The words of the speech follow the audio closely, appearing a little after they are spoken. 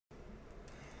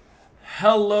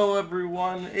Hello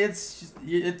everyone, it's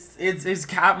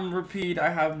Captain Repeat. I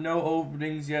have no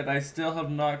openings yet. I still have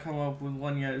not come up with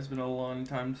one yet. It's been a long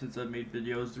time since I've made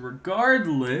videos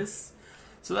regardless.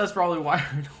 So that's probably why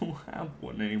I don't have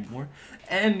one anymore.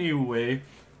 Anyway,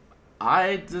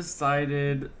 I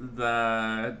decided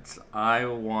that I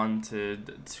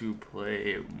wanted to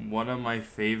play one of my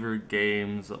favorite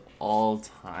games of all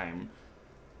time.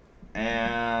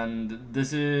 And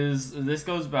this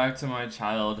goes back to my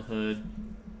childhood,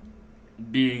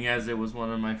 being as it was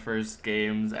one of my first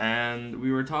games, and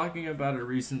we were talking about it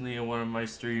recently in one of my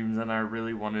streams, and I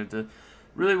really wanted to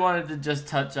just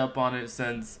touch up on it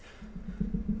since,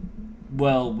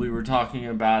 well, we were talking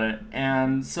about it.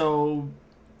 And so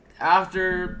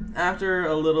after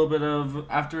a little bit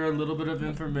of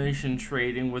information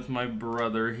trading with my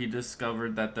brother, he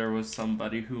discovered that there was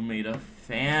somebody who made a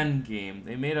fan game.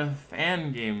 They made a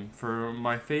fan game for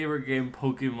my favorite game,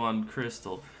 Pokemon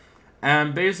Crystal.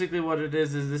 And basically what it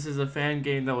is this is a fan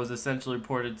game that was essentially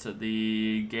ported to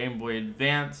the Game Boy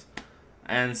Advance.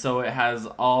 And so it has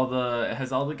all the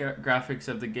graphics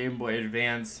of the Game Boy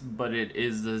Advance, but it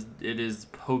is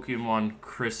Pokemon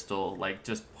Crystal, like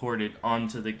just ported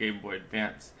onto the Game Boy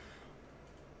Advance.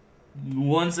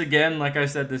 Once again, like I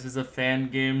said, this is a fan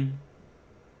game,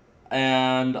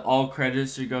 and all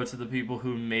credits should go to the people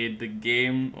who made the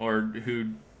game, or who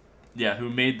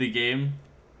made the game.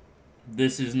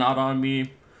 This is not on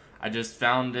me. I just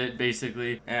found it,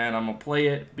 basically, and I'm gonna play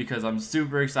it because I'm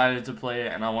super excited to play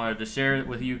it, and I wanted to share it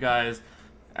with you guys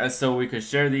so we could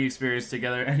share the experience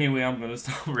together. Anyway, I'm gonna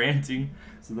stop ranting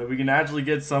so that we can actually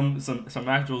get some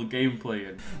actual gameplay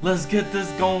in. Let's get this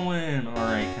going!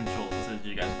 Alright, controls.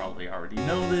 You guys probably already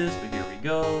know this, but here we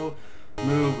go.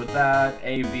 Move with that,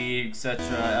 A, B, etc.,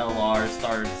 LR,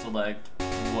 start, select,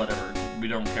 whatever. We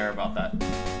don't care about that.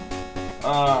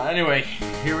 Anyway,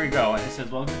 here we go. And it says,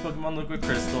 welcome to Pokemon Liquid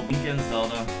Crystal, Link and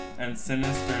Zelda, and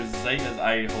Sinister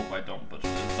I hope I don't butcher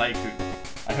this, Zyku.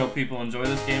 I hope people enjoy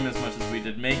this game as much as we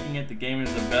did making it. The game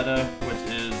is a beta, which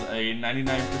is a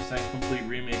 99% complete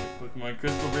remake of Pokemon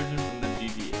Crystal version from the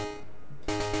GBA.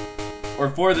 Or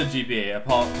for the GBA,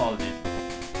 apologies.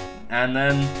 And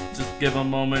then, just give a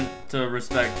moment to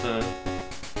respect the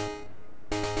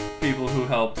people who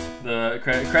helped,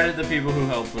 credit the people who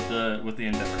helped with the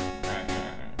endeavor.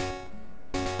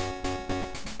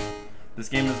 This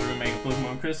game is a remake of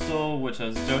Pokemon Crystal, which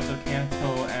has Johto,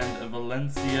 Kanto, and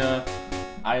Valencia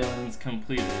Islands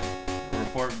completed.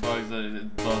 Report bugs,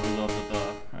 enjoy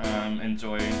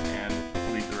and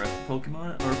complete the rest of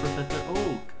Pokemon, or Professor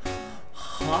Oak.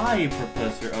 Hi,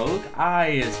 Professor Oak.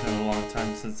 It's been a long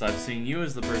time since I've seen you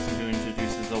as the person who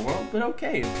introduces the world, but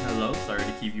okay. Hello, sorry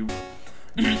to keep you...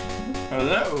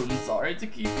 Hello, sorry to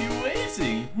keep you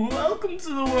waiting. Welcome to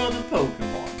the world of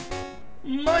Pokemon.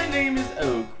 My name is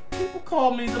Oak. People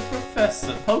call me the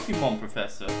Professor, Pokemon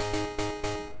Professor.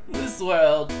 This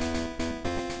world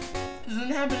is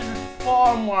inhabited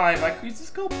far and wide by creatures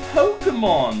called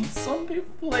Pokemon. Some people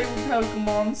play with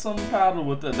Pokemon, some paddle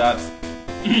with it. That's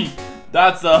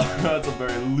a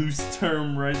very loose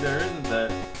term right there, isn't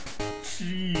that?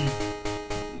 Jeez.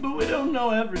 But we don't know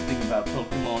everything about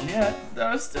Pokemon yet. There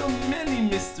are still many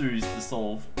mysteries to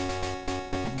solve.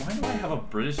 Why do I have a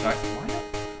British accent?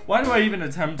 Why do I even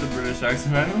attempt a British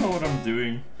accent? I don't know what I'm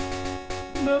doing.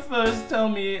 But first, tell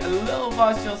me a little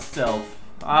about yourself.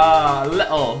 A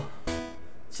little.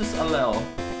 Just a little.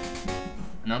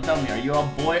 Now tell me, are you a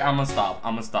boy? I'ma stop.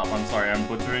 I'm sorry, I'm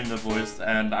butchering the voice,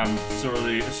 and I'm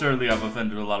surely I've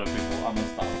offended a lot of people. I'ma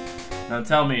stop. Now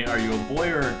tell me, are you a boy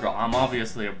or a girl? I'm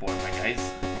obviously a boy, my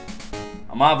guys.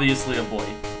 I'm obviously a boy.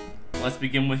 Let's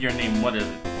begin with your name. What is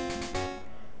it?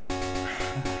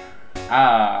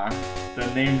 The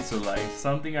name select.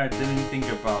 Something I didn't think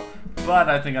about, but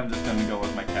I think I'm just gonna go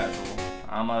with my casual.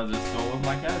 I'ma just go with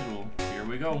my casual. Here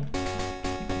we go.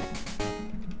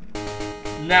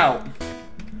 Now,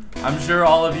 I'm sure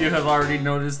all of you have already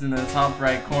noticed in the top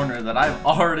right corner that I've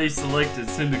already selected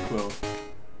Cyndaquil.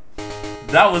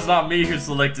 That was not me who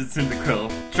selected Cyndaquil.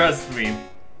 Trust me.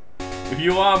 If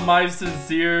you want my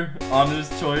sincere,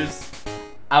 honest choice,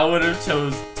 I would have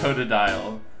chose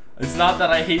Totodile. It's not that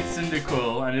I hate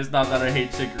Cyndaquil, and it's not that I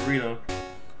hate Chikorita,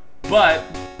 but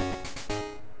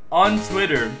on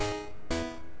Twitter,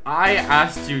 I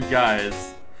asked you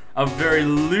guys a very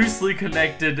loosely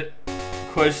connected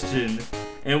question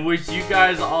in which you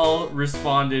guys all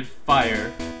responded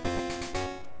fire.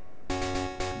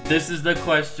 This is the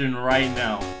question right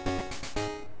now.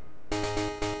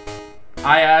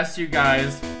 I asked you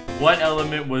guys what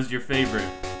element was your favorite,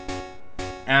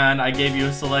 and I gave you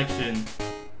a selection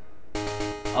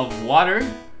of water,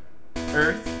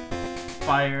 earth,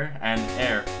 fire, and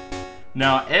air.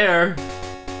 Now, air,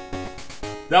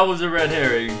 that was a red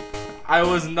herring. I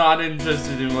was not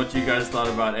interested in what you guys thought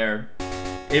about air.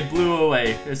 It blew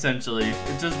away, essentially.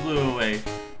 It just blew away.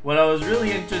 What I was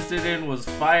really interested in was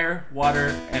fire,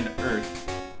 water, and earth.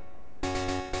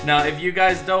 Now, if you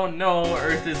guys don't know,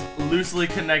 earth is loosely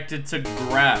connected to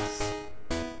grass.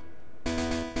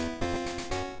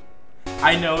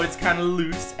 I know it's kind of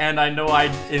loose, and I know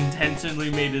I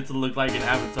intentionally made it to look like an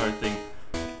Avatar thing.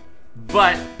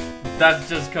 But that's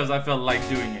just because I felt like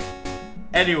doing it.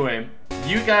 Anyway,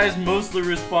 you guys mostly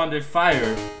responded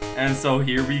fire, and so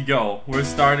here we go. We're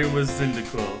starting with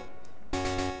Cyndaquil.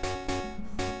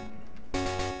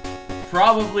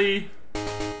 Probably,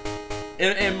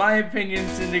 in my opinion,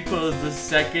 Cyndaquil is the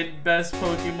second best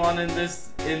Pokemon in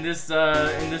this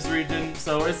region.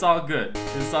 So it's all good.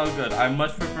 It's all good. I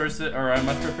much prefer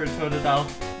Totodile,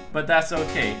 but that's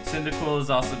okay. Cyndaquil is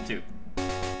awesome too.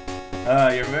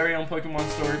 Your very own Pokemon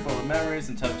story full of memories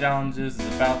and tough challenges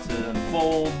is about to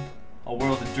unfold. A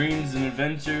world of dreams and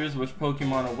adventures. Which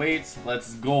Pokemon awaits?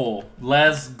 Let's go.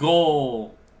 Let's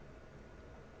go.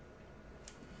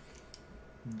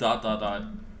 Dot dot dot.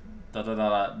 Dot dot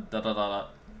dot dot dot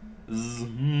dot.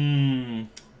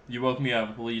 You woke me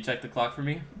up. Will you check the clock for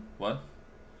me? What?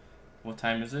 What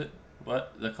time is it?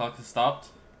 What? The clock has stopped?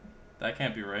 That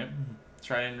can't be right.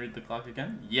 Try and read the clock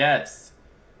again? Yes!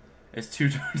 It's too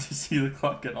dark to see the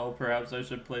clock at all. Perhaps I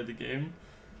should play the game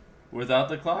without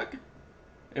the clock?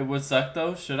 It would suck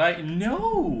though. Should I?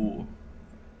 No!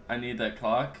 I need that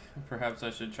clock. Perhaps I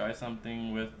should try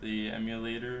something with the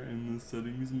emulator in the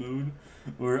settings mode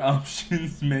or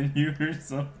options menu or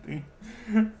something.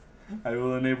 I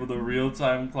will enable the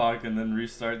real-time clock and then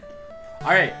restart.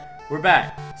 Alright, we're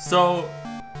back. So,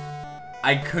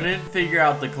 I couldn't figure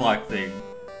out the clock thing.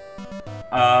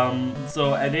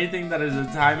 So anything that is a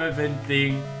time event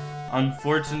thing,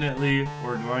 unfortunately,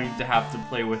 we're going to have to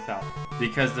play without.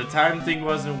 Because the time thing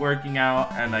wasn't working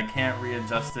out and I can't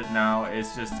readjust it now.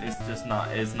 It's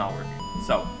not working.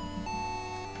 So,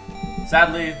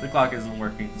 sadly, the clock isn't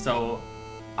working. So,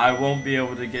 I won't be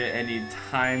able to get any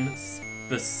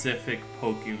time-specific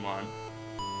Pokemon.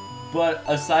 But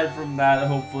aside from that,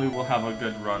 hopefully we'll have a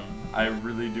good run. I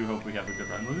really do hope we have a good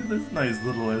run. Look at this nice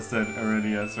little SN or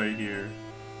NES right here.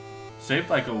 Shaped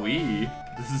like a Wii.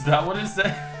 Is that what it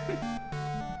said?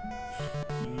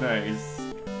 Nice.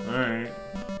 Alright.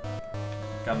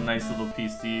 Got a nice little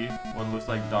PC. What looks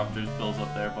like doctor's pills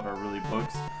up there, but are really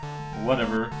books.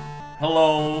 Whatever.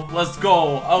 Hello, let's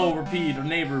go. Oh, repeat. Our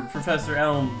neighbor, Professor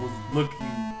Elms, was looking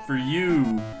for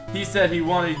you. He said he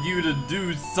wanted you to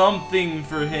do something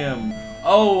for him.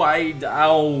 Oh, I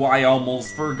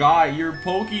almost forgot. Your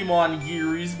Pokemon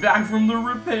gear is back from the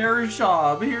repair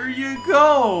shop. Here you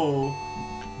go.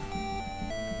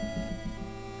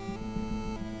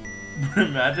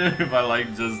 Imagine if I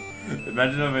just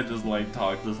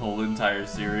talked this whole entire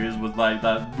series with like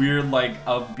that weird like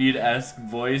upbeat-esque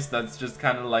voice that's just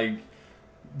kind of like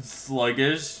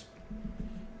sluggish.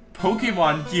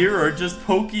 Pokemon gear or just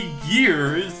Poke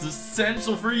gear is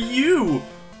essential for you.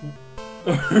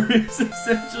 It's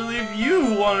essentially if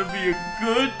you want to be a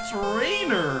good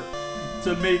trainer.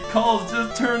 To make calls,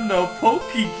 just turn the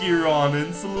Poke gear on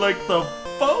and select the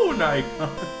phone icon.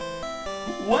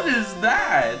 What is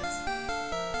that?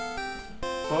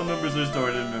 Phone numbers are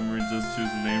stored in memory, just choose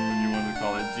a name when you want to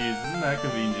call it. Jeez, isn't that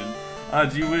convenient? Ah,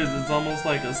 gee whiz, it's almost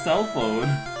like a cell phone.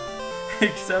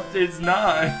 Except it's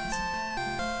not.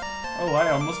 Oh,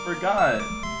 I almost forgot.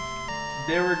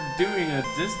 They were doing a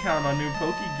discount on new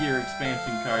Pokegear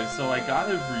expansion cards, so I got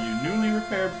it for you. Newly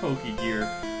repaired Pokegear.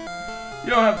 You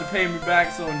don't have to pay me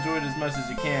back, so enjoy it as much as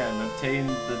you can. Obtain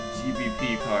the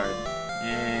GBP card.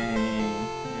 Yay.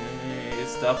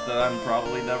 Stuff that I'm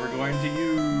probably never going to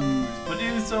use, but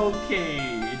it's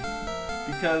okay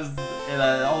because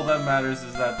all that matters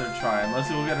is that they're trying. Let's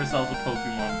see, we'll get ourselves a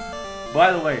Pokemon.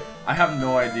 By the way, I have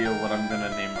no idea what I'm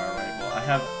gonna name our rival. I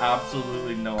have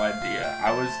absolutely no idea.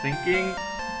 I was thinking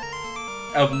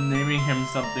of naming him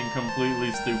something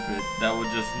completely stupid that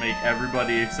would just make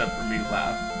everybody except for me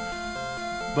laugh.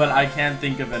 But I can't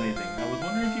think of anything. I was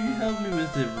wondering if you could help me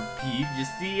with it, Repeat. You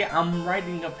see, I'm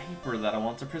writing a paper that I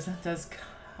want to present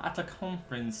at a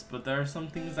conference, but there are some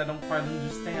things I don't quite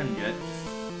understand yet.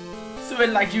 So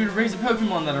I'd like you to raise a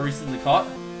Pokemon that I recently caught.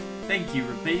 Thank you,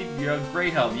 Repeat. You're a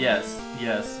great help. Yes,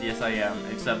 I am.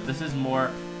 Except this is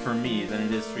more for me than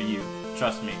it is for you.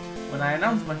 Trust me. When I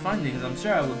announce my findings, I'm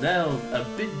sure I will delve a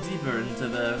bit deeper into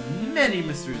the many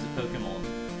mysteries of Pokemon.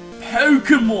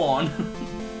 Pokemon!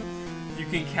 You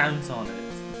can count on it.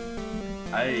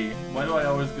 Why do I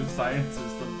always give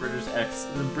scientists the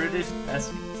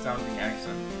British-esque sounding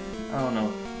accent? I don't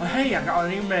know. Oh, hey, I got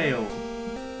an email.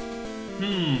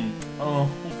 Oh,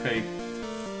 okay.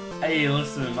 Hey,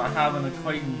 listen, I have an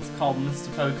acquaintance called Mr.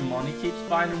 Pokemon. He keeps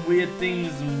finding weird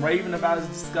things and raving about his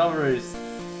discoveries.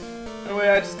 Anyway,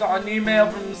 I just got an email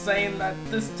from him saying that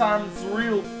this time it's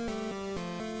real.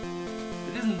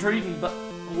 It is intriguing, but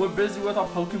we're busy with our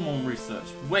Pokemon research.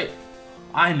 Wait,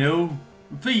 I know.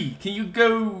 P, can you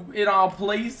go in our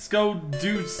place? Go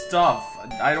do stuff.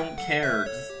 I don't care.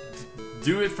 Just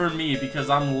do it for me because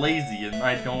I'm lazy and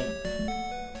I don't...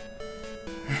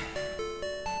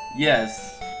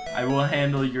 Yes, I will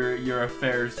handle your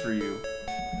affairs for you.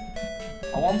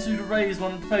 I want you to raise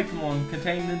one of the Pokemon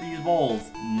contained in these balls.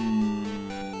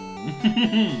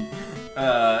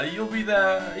 You'll be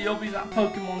that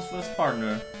Pokemon's first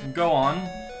partner. Go on,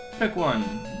 pick one.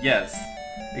 Yes,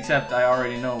 except I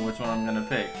already know which one I'm gonna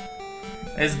pick.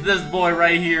 It's this boy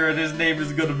right here, and his name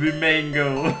is gonna be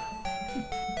Mango.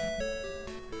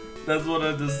 That's what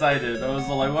I decided. I was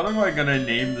like, what am I gonna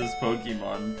name this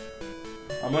Pokemon?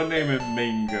 I'm gonna name it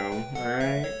Mango. All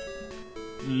right.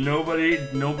 Nobody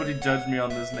judge me on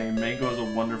this name. Mango is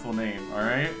a wonderful name. All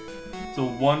right. It's a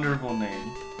wonderful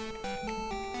name.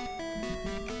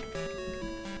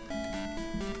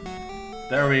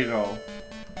 There we go.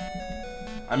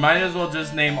 I might as well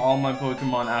just name all my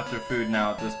Pokemon after food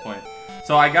now at this point.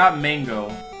 So I got Mango.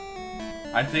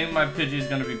 I think my Pidgey is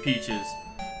gonna be Peaches.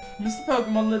 Mr.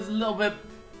 Pokemon lives a little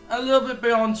bit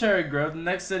beyond Cherry Grove, the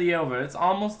next city over. It's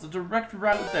almost a direct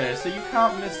route there, so you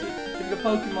can't miss it. If your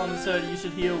Pokemon is hurt, you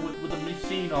should heal with a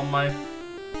machine on my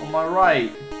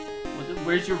right.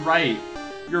 Where's your right?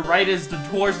 Your right is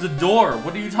towards the door.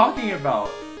 What are you talking about?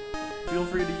 Feel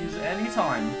free to use it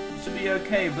anytime. It should be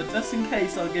okay, but just in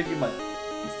case, I'll give you my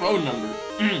phone number.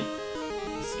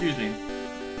 Excuse me.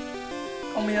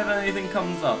 Call me if anything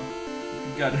comes up.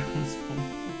 You got it on his phone.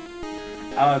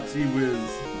 Ah, gee whiz.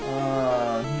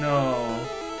 No.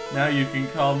 Now you can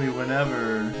call me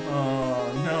whenever.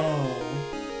 Oh, no.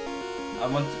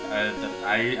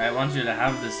 I want you to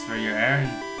have this for your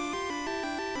errand.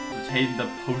 Obtain the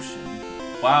potion.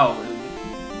 Wow.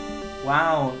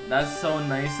 Wow, that's so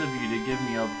nice of you to give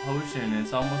me a potion.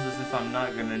 It's almost as if I'm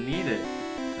not gonna need it.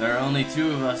 There are only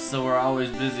two of us, so we're always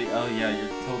busy. Oh yeah,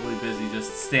 you're totally busy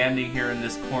just standing here in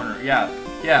this corner. Yeah,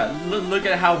 look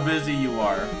at how busy you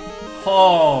are.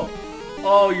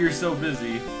 Oh, you're so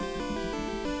busy.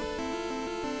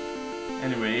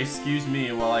 Anyway, excuse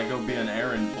me while I go be an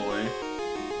errand boy.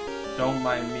 Don't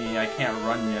mind me, I can't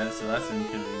run yet, so that's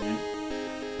inconvenient.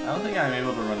 I don't think I'm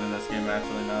able to run in this game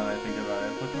actually, now that I think about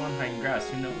it. Pokemon hiding grass,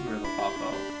 who knows where they'll pop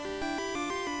up.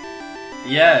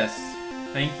 Yes,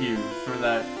 thank you for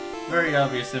that very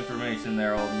obvious information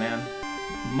there, old man.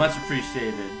 Much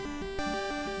appreciated.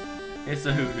 It's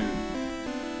a hoot-hoot.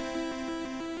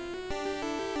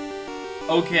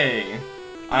 Okay,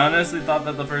 I honestly thought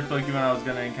that the first Pokemon I was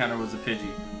gonna encounter was a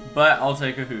Pidgey, but I'll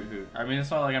take a hoot-hoot. I mean,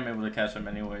 it's not like I'm able to catch him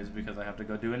anyways because I have to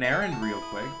go do an errand real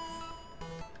quick.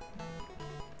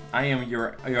 I am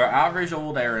your average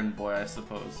old errand boy, I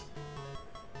suppose.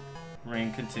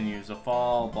 Rain continues to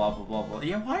fall, blah blah blah blah.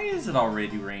 Yeah, why is it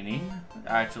already raining?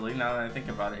 Actually, now that I think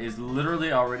about it, it's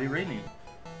literally already raining.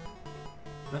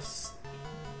 That's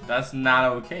not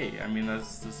okay. I mean,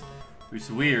 it's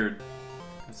weird.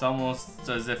 It's almost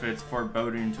as if it's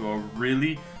foreboding to a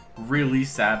really, really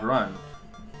sad run.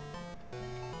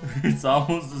 It's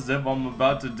almost as if I'm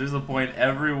about to disappoint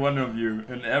every one of you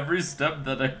in every step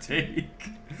that I take.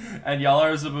 And y'all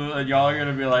are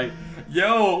gonna be like,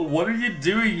 yo, what are you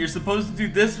doing? You're supposed to do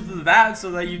this with that so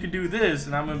that you can do this.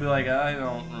 And I'm gonna be like, I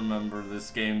don't remember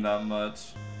this game that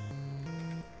much.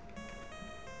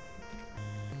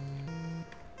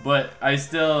 But I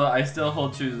still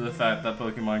hold true to the fact that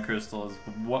Pokemon Crystal is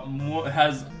what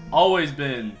has always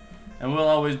been and will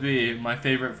always be my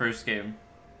favorite first game.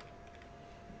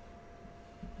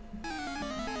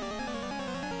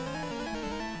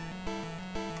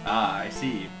 Ah, I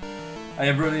see. I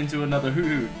have run into another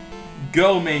hoot.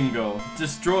 Go, Mango!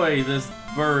 Destroy this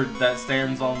bird that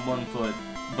stands on one foot,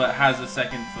 but has a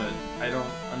second foot. I don't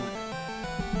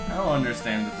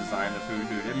understand the design of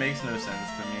Hoot. It makes no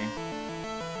sense to me.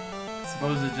 I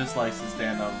suppose it just likes to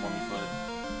stand on one foot.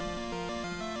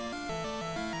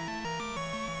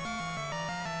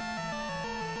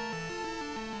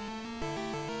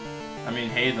 I mean,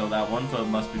 hey though, that one foot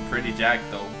must be pretty jacked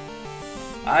though.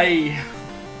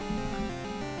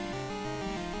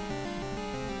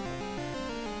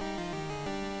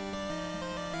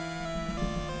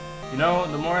 You know,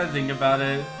 the more I think about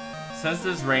it, since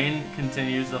this rain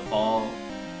continues to fall,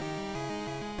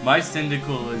 my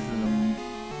Cyndaquil is in a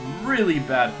really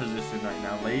bad position right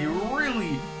now. Like, a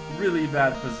really, really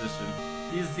bad position.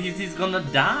 He's gonna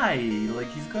die.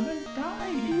 Like, he's gonna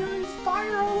die. There's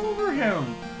fire all over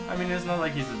him. I mean, it's not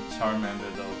like he's a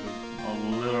Charmander though,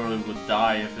 who literally would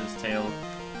die if his tail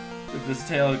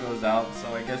goes out.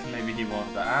 So I guess maybe he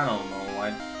won't die. I don't know.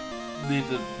 I need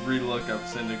to re-look up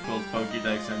Cyndaquil's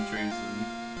Pokédex entries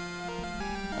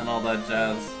and all that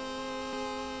jazz.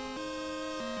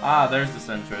 Ah, there's the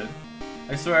Sentret.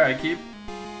 I swear, I keep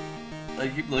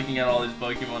looking at all these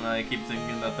Pokemon and I keep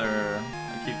thinking that they're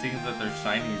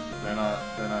shinies, but they're not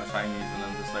shinies, and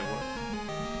I'm just like, what?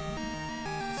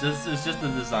 It's just the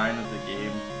design of the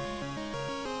game.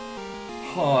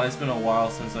 Oh, it's been a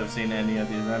while since I've seen any of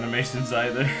these animations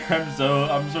either. I'm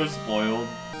so spoiled.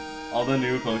 All the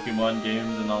new Pokemon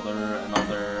games and other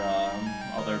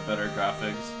better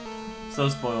graphics. So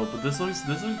spoiled, but this looks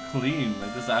clean.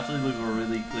 Like, this actually looks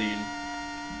really clean.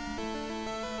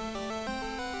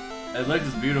 It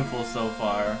looks beautiful so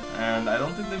far, and I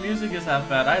don't think the music is half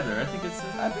bad either. I think it's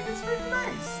pretty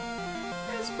nice.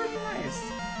 It's pretty nice.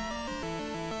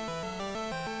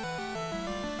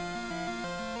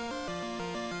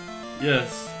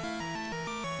 Yes.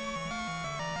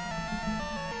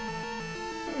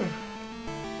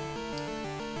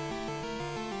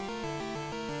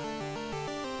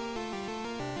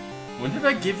 When did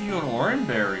I give you an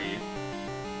Oranberry?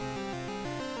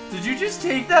 Did you just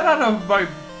take that out of my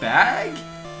bag?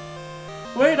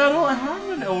 Wait, I don't have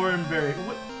an Oranberry.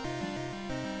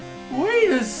 Wait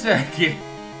a second.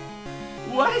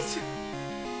 What?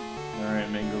 Alright,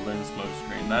 Mango Lens Smoke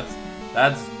Screen. That's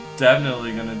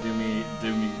definitely gonna do me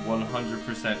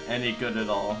 100% any good at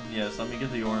all. Yes, let me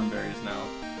get the Oranberries now.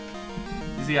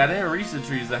 You see, I didn't reach the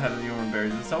trees that had the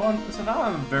Oranberries, and so now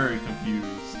I'm very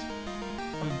confused.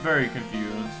 I'm very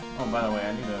confused. Oh, by the way,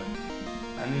 I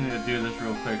need to do this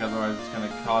real quick, otherwise it's gonna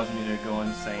cause me to go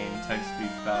insane, text speed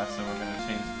fast, and we're gonna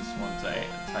change this one to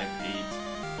type 8.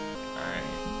 Alright.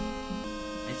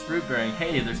 It's fruit bearing.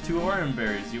 Hey, there's 2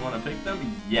 Oranberries. You wanna pick them?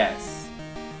 Yes.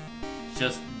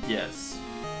 Just yes.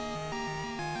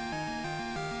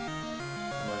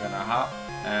 We're gonna hop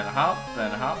and hop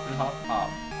and hop and hop hop.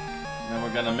 And then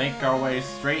we're gonna make our way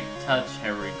straight to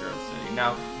Cherry Grove City.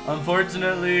 Now,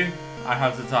 unfortunately, I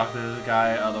have to talk to this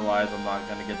guy, otherwise I'm not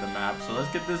gonna get the map. So let's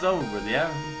get this over with,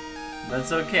 yeah?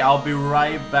 That's okay. I'll be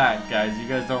right back, guys. You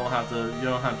guys don't have to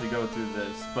go through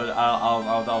this, but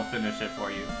I'll finish it for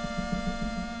you.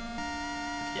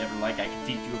 If you ever like, I can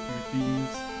teach you a few things.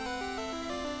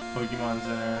 Pokemon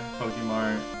Center,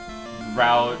 Pokemart,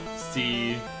 Route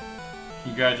C.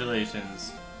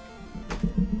 Congratulations.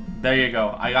 There you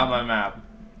go. I got my map.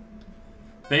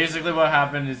 Basically what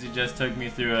happened is he just took me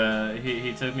through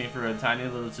he took me through a tiny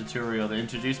little tutorial to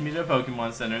introduce me to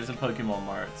Pokemon centers and Pokemon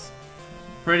marts.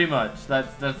 Pretty much.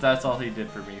 That's all he did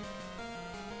for me.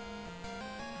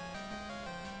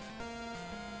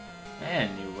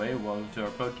 Anyway, welcome to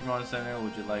our Pokemon Center.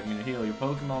 Would you like me to heal your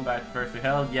Pokemon back to perfect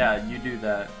health? Yeah, you do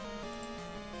that.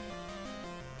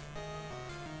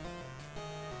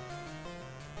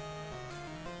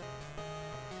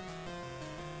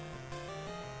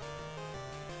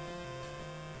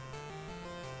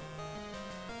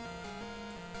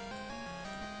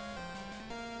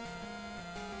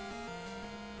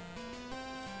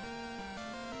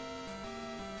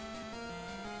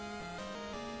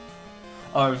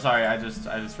 Oh, I'm sorry. I just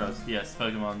froze. Yes,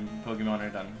 Pokemon are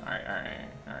done. All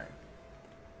right.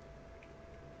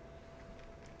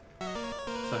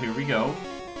 So here we go.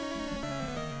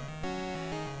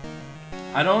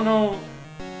 I don't know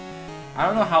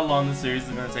how long the series is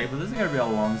gonna take, but this is gonna be a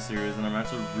long series, and I'm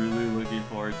actually really looking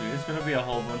forward to it. It's gonna be a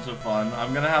whole bunch of fun.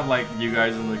 I'm gonna have like you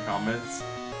guys in the comments.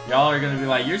 Y'all are gonna be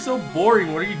like, "You're so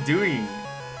boring. What are you doing?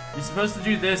 You're supposed to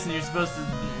do this, and you're supposed to."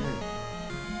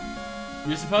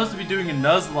 You're supposed to be doing a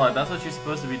Nuzlocke. That's what you're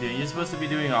supposed to be doing. You're supposed to be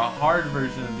doing a hard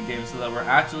version of the game so that we're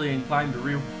actually inclined to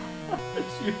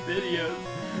rewatch your videos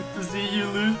to see you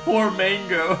lose poor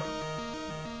Mango.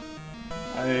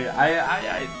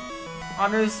 I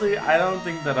honestly, I don't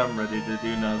think that I'm ready to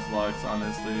do Nuzlocks,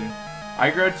 honestly. I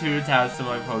grow too attached to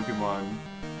my Pokemon.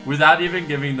 Without even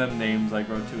giving them names, I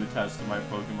grow too attached to my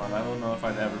Pokemon. I don't know if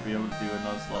I'd ever be able to do a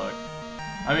Nuzlocke.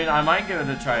 I mean, I might give it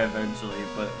a try eventually,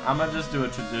 but I'm gonna just do a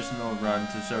traditional run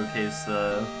to showcase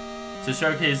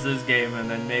this game, and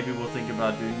then maybe we'll think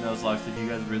about doing Nuzlocks if you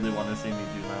guys really want to see me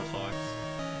do Nuzlocks.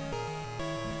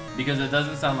 Because it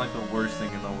doesn't sound like the worst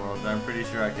thing in the world, and I'm pretty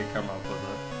sure I could come up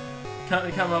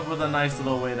with a nice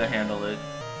little way to handle it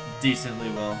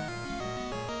decently well.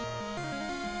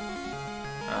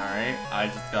 Alright, I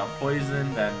just got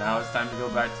poisoned, and now it's time to go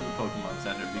back to the Pokemon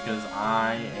Center because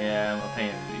I am a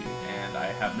pansy. And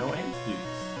I have no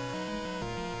antidotes.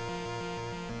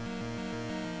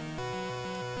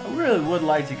 I really would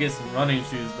like to get some running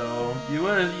shoes though. You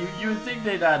would think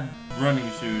they'd add running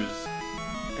shoes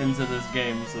into this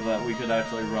game so that we could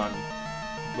actually run,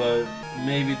 but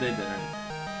maybe they didn't.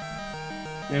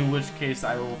 In which case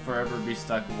I will forever be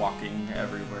stuck walking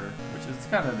everywhere, which is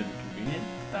kind of inconvenient,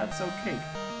 but that's okay.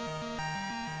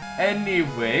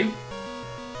 Anyway,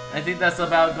 I think that's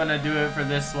about gonna do it for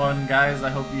this one, guys. I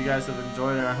hope you guys have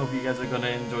enjoyed it, and I hope you guys are gonna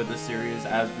enjoy the series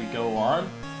as we go on.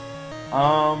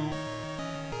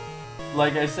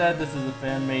 Like I said, this is a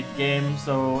fan-made game,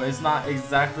 so it's not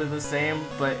exactly the same,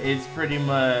 but it's pretty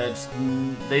much,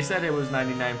 they said it was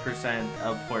 99%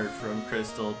 a port from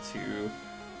Crystal to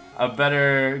a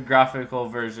better graphical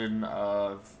version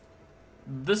of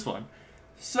this one.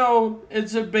 So it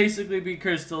should basically be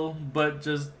Crystal, but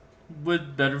just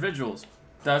with better visuals.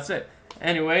 That's it.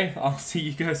 Anyway, I'll see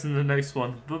you guys in the next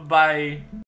one. Bye-bye.